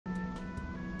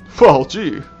Well,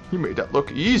 gee, you made that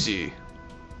look easy.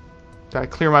 Did I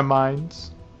clear my minds?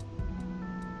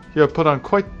 You have put on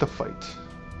quite the fight.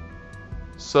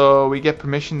 So, we get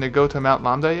permission to go to Mount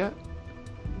Lambda yet?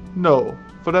 No,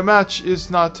 for the match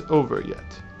is not over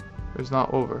yet. It's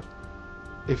not over.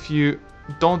 If you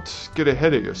don't get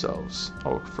ahead of yourselves.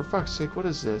 Oh, for fuck's sake, what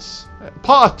is this?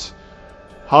 Pot!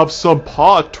 Have some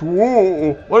pot!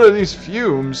 Whoa! What are these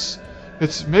fumes?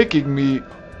 It's making me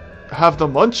have the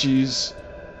munchies.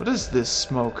 What is this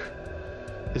smoke?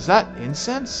 Is that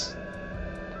incense?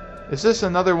 Is this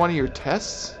another one of your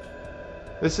tests?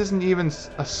 This isn't even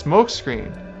a smoke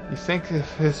screen. You think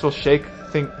this will shake?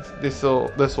 This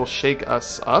will shake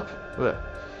us up?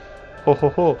 Ho ho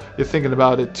ho! You're thinking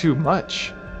about it too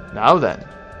much. Now then,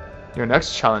 your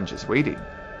next challenge is waiting.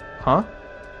 Huh?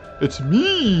 It's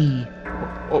me.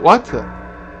 What the?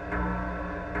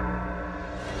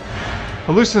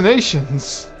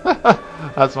 Hallucinations.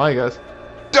 That's my guess.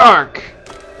 Dark.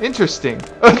 Interesting.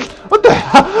 What the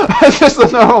hell? That's just a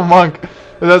normal monk. Is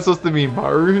that supposed to be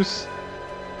Maru's?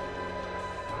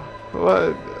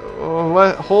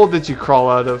 What hole did you crawl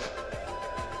out of?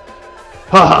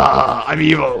 Ha ha! I'm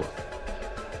evil.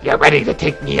 You're ready to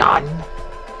take me on?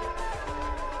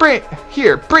 Bring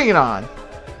it on.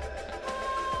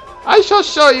 I shall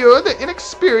show you how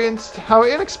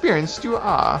inexperienced you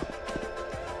are.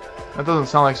 That doesn't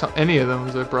sound like any of them,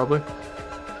 is it? Probably.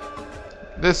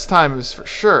 This time is for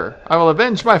sure. I will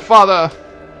avenge my father.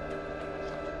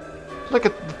 Look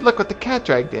what the cat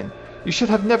dragged in. You should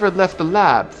have never left the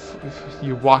lab,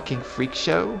 you walking freak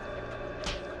show.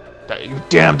 You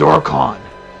damned Orcon.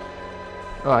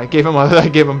 Oh, I gave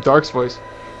him Dark's voice.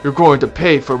 You're going to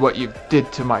pay for what you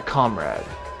did to my comrade.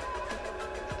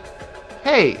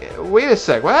 Hey, wait a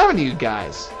sec. What happened to you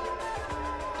guys?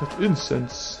 That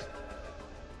incense.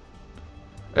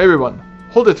 Everyone,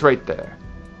 hold it right there.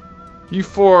 You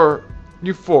four,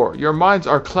 your minds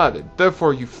are clouded,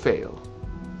 therefore you fail.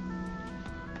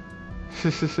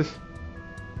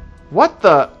 What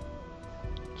the?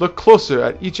 Look closer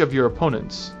at each of your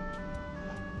opponents.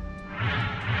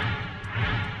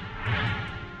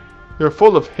 You're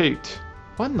full of hate.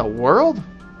 What in the world?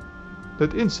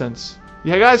 That incense.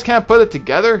 You guys can't put it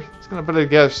together? It's gonna put it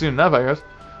together soon enough, I guess.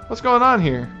 What's going on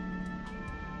here?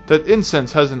 That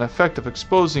incense has an effect of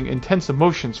exposing intense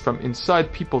emotions from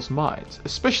inside people's minds,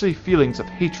 especially feelings of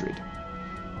hatred.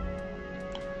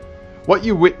 What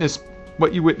you witnessed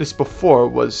before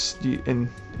was the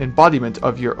embodiment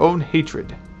of your own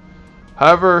hatred.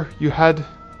 However,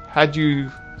 had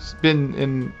you been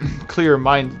in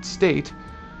clear-minded state,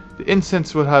 the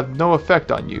incense would have no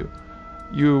effect on you.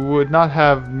 You would not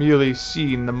have merely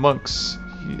seen the monks.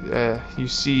 You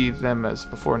see them as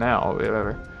before now,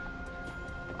 whatever.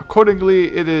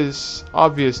 Accordingly, it is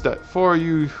obvious that for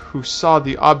you who saw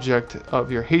the object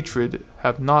of your hatred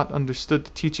have not understood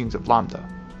the teachings of Lambda.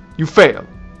 You fail.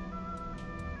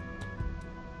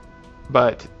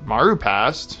 But Maru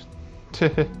passed.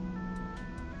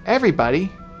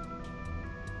 Everybody.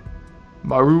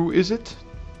 Maru, is it?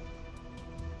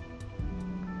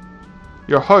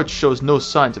 Your heart shows no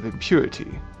signs of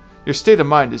impurity. Your state of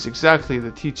mind is exactly the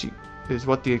teaching.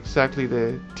 Exactly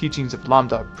the teachings of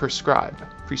Lambda prescribe.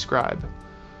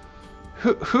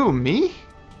 Who, me?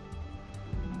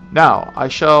 Now, I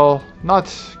shall not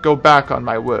go back on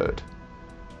my word.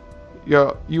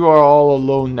 You are all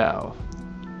alone now.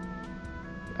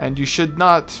 And you should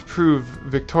not prove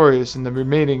victorious in the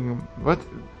remaining... What?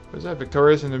 Was that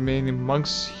victorious in the remaining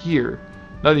monks here?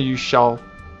 None of you shall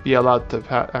be allowed to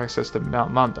access to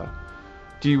Mount Lambda.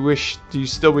 Do you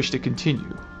still wish to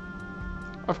continue?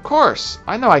 Of course!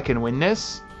 I know I can win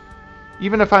this.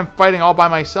 Even if I'm fighting all by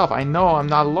myself, I know I'm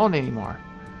not alone anymore.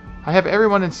 I have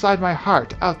everyone inside my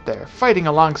heart out there, fighting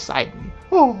alongside me.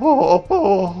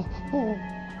 Oh.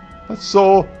 That's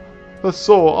so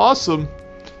awesome.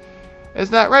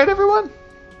 Isn't that right, everyone?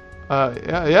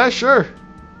 Yeah, sure.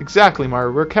 Exactly,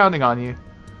 Maru. We're counting on you.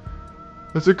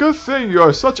 It's a good thing you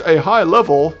are such a high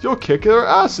level. You'll kick their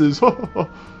asses.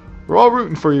 We're all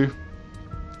rooting for you.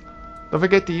 Don't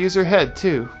forget to use your head,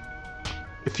 too.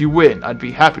 If you win, I'd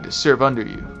be happy to serve under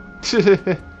you.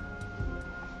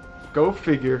 Go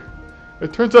figure.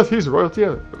 It turns out he's royalty.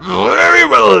 Very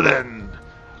well, then.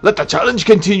 Let the challenge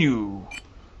continue.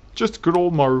 Just good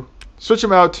old Maru. Switch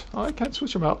him out. Oh, I can't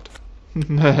switch him out.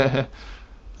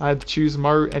 I'd choose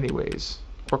Maru anyways.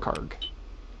 Or Karg.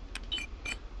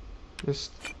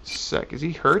 Just a sec. Is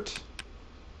he hurt?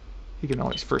 He can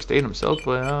always first aid himself,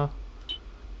 but I'll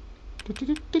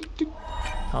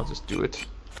just do it.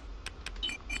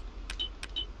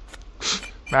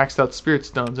 Maxed out spirit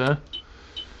stones, huh?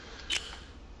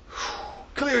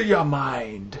 Clear your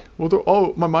mind. Well,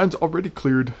 oh, my mind's already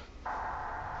cleared.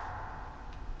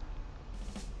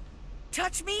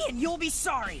 Touch me and you'll be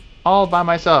sorry. All by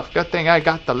myself. Good thing I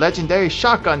got the legendary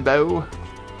shotgun bow.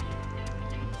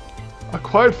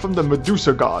 Acquired from the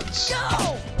Medusa gods.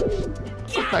 Go!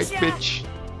 Good night, bitch.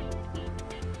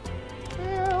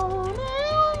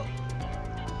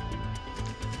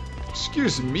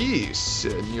 Excuse me,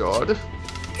 senor.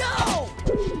 Go!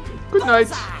 Good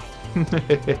night.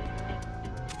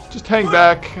 Just hang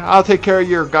back. I'll take care of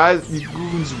your guys, you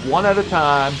goons, one at a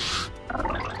time.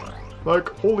 Like,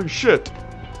 holy shit.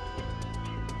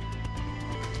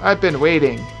 I've been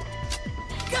waiting.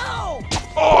 Go!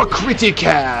 Oh, critical!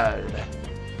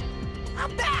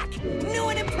 I'm back! New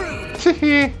and improved!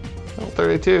 Level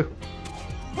 32.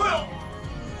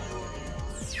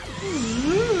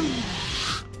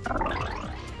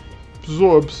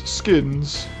 Absorbs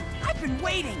skins. I've been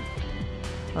waiting!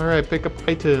 Alright, pick up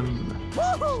item.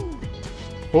 Woohoo!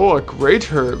 Oh, a great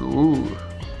herb. Ooh.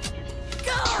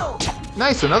 Go!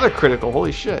 Nice, another critical.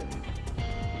 Holy shit.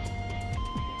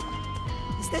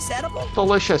 Is this edible?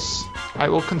 Delicious. I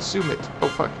will consume it. Oh,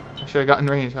 fuck. I should have gotten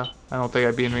range, huh? I don't think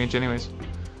I'd be in range anyways.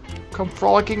 Come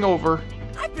frolicking over.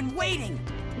 I've been waiting!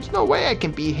 There's no way I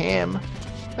can beat him.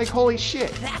 Like, holy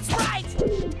shit. That's right!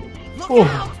 Look Oh,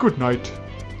 out! good night.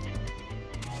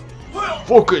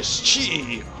 Focus,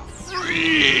 chi.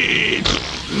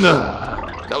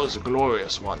 That was a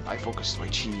glorious one. I focused my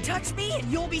chi. Touch me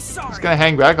and you'll be sorry! Just gonna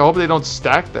hang back. I hope they don't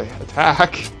stack the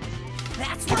attack.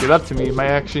 That's To right! get up to me, it might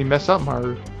actually mess up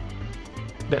Maru.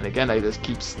 Then again, I just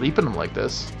keep sleeping them like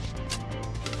this.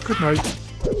 Good night.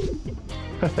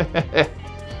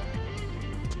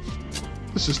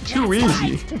 This is too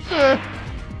easy.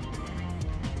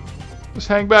 Just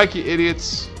hang back, you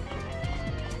idiots.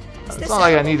 It's not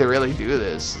like I need to really do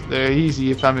this. They're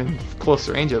easy if I'm in close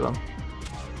range of them.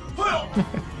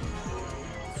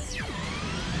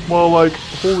 Well, like,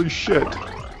 holy shit.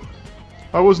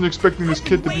 I wasn't expecting this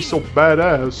kid to be so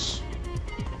badass.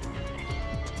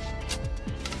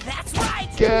 That's right!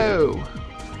 Go!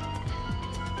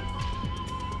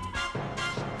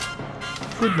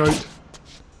 Good night.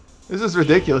 This is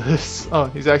ridiculous. Oh,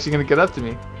 he's actually gonna get up to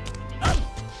me.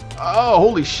 Oh,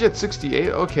 holy shit,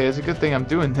 68. Okay, it's a good thing I'm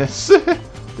doing this.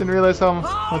 Didn't realize how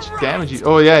much damage he...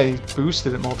 Oh yeah, he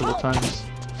boosted it multiple times.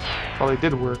 Probably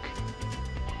did work.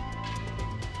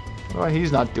 Why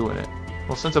he's not doing it?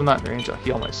 Well, since I'm not in range, I'll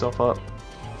heal myself up.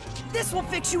 This will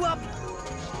fix you up!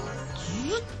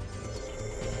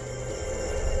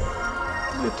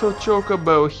 Little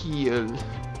chocobo heal.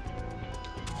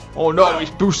 Oh no,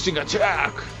 he's boosting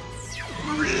attack!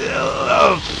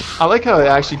 I like how it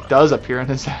actually does appear in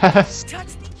his ass.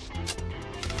 Touch me!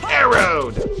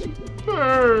 Arrowed!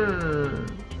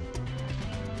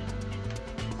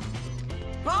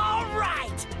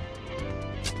 Alright!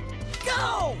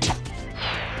 Go!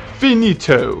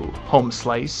 Finito, home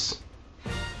slice.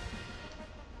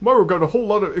 Maru got a whole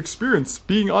lot of experience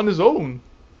being on his own.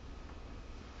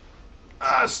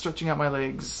 Stretching out my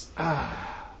legs.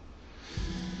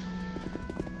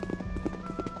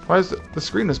 Why is the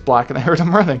screen is black and I heard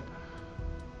him running?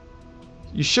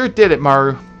 You sure did it,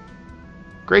 Maru.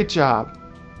 Great job.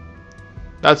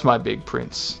 That's my big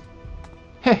prince.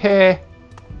 Hehe.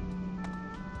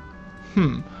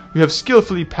 You have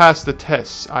skillfully passed the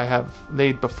tests I have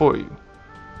laid before you.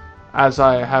 As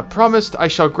I have promised, I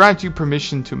shall grant you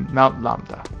permission to Mount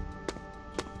Lambda.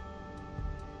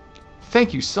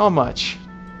 Thank you so much.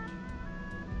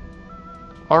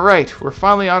 Alright, we're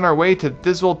finally on our way to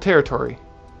Dismal territory.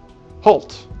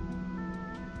 Halt!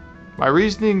 My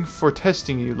reasoning for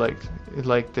testing you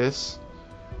like this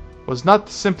was not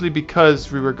simply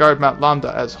because we regard Mount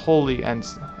Lambda as a holy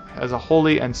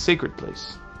and sacred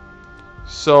place.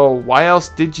 So why else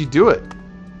did you do it?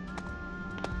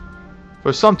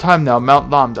 For some time now, Mount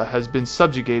Lambda has been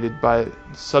subjected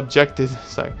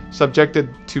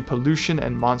to pollution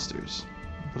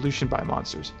by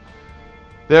monsters.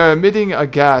 They are emitting a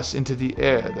gas into the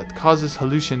air that causes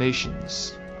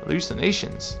hallucinations.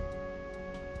 Hallucinations?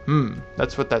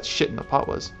 That's what that shit in the pot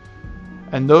was.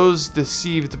 And those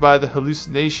deceived by the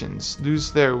hallucinations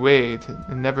lose their way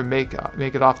and never make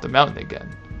it off the mountain again.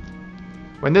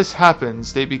 When this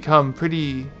happens, they become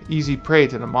pretty easy prey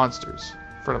to the monsters.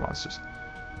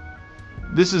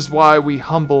 This is why we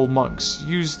humble monks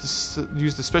use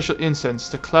the special incense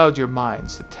to cloud your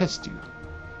minds to test you.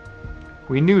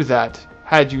 We knew that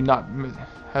had you not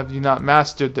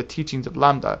mastered the teachings of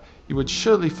Lambda, you would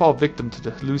surely fall victim to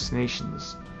the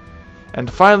hallucinations. And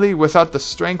finally, without the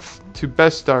strength to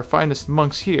best our finest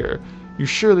monks here, you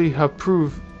surely would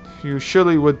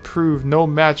prove no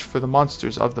match for the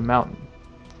monsters of the mountain.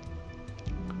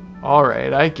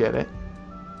 Alright, I get it.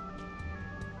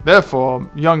 Therefore,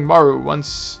 young Maru,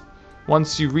 once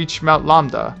you reach Mount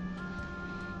Lambda,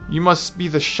 you must be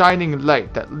the shining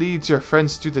light that leads your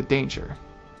friends through the danger.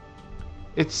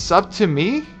 It's up to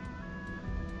me?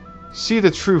 See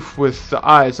the truth with the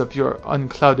eyes of your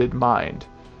unclouded mind.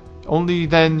 Only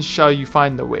then shall you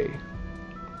find the way.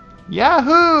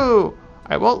 Yahoo!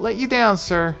 I won't let you down,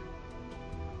 sir.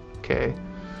 Okay.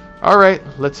 Alright,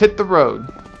 let's hit the road.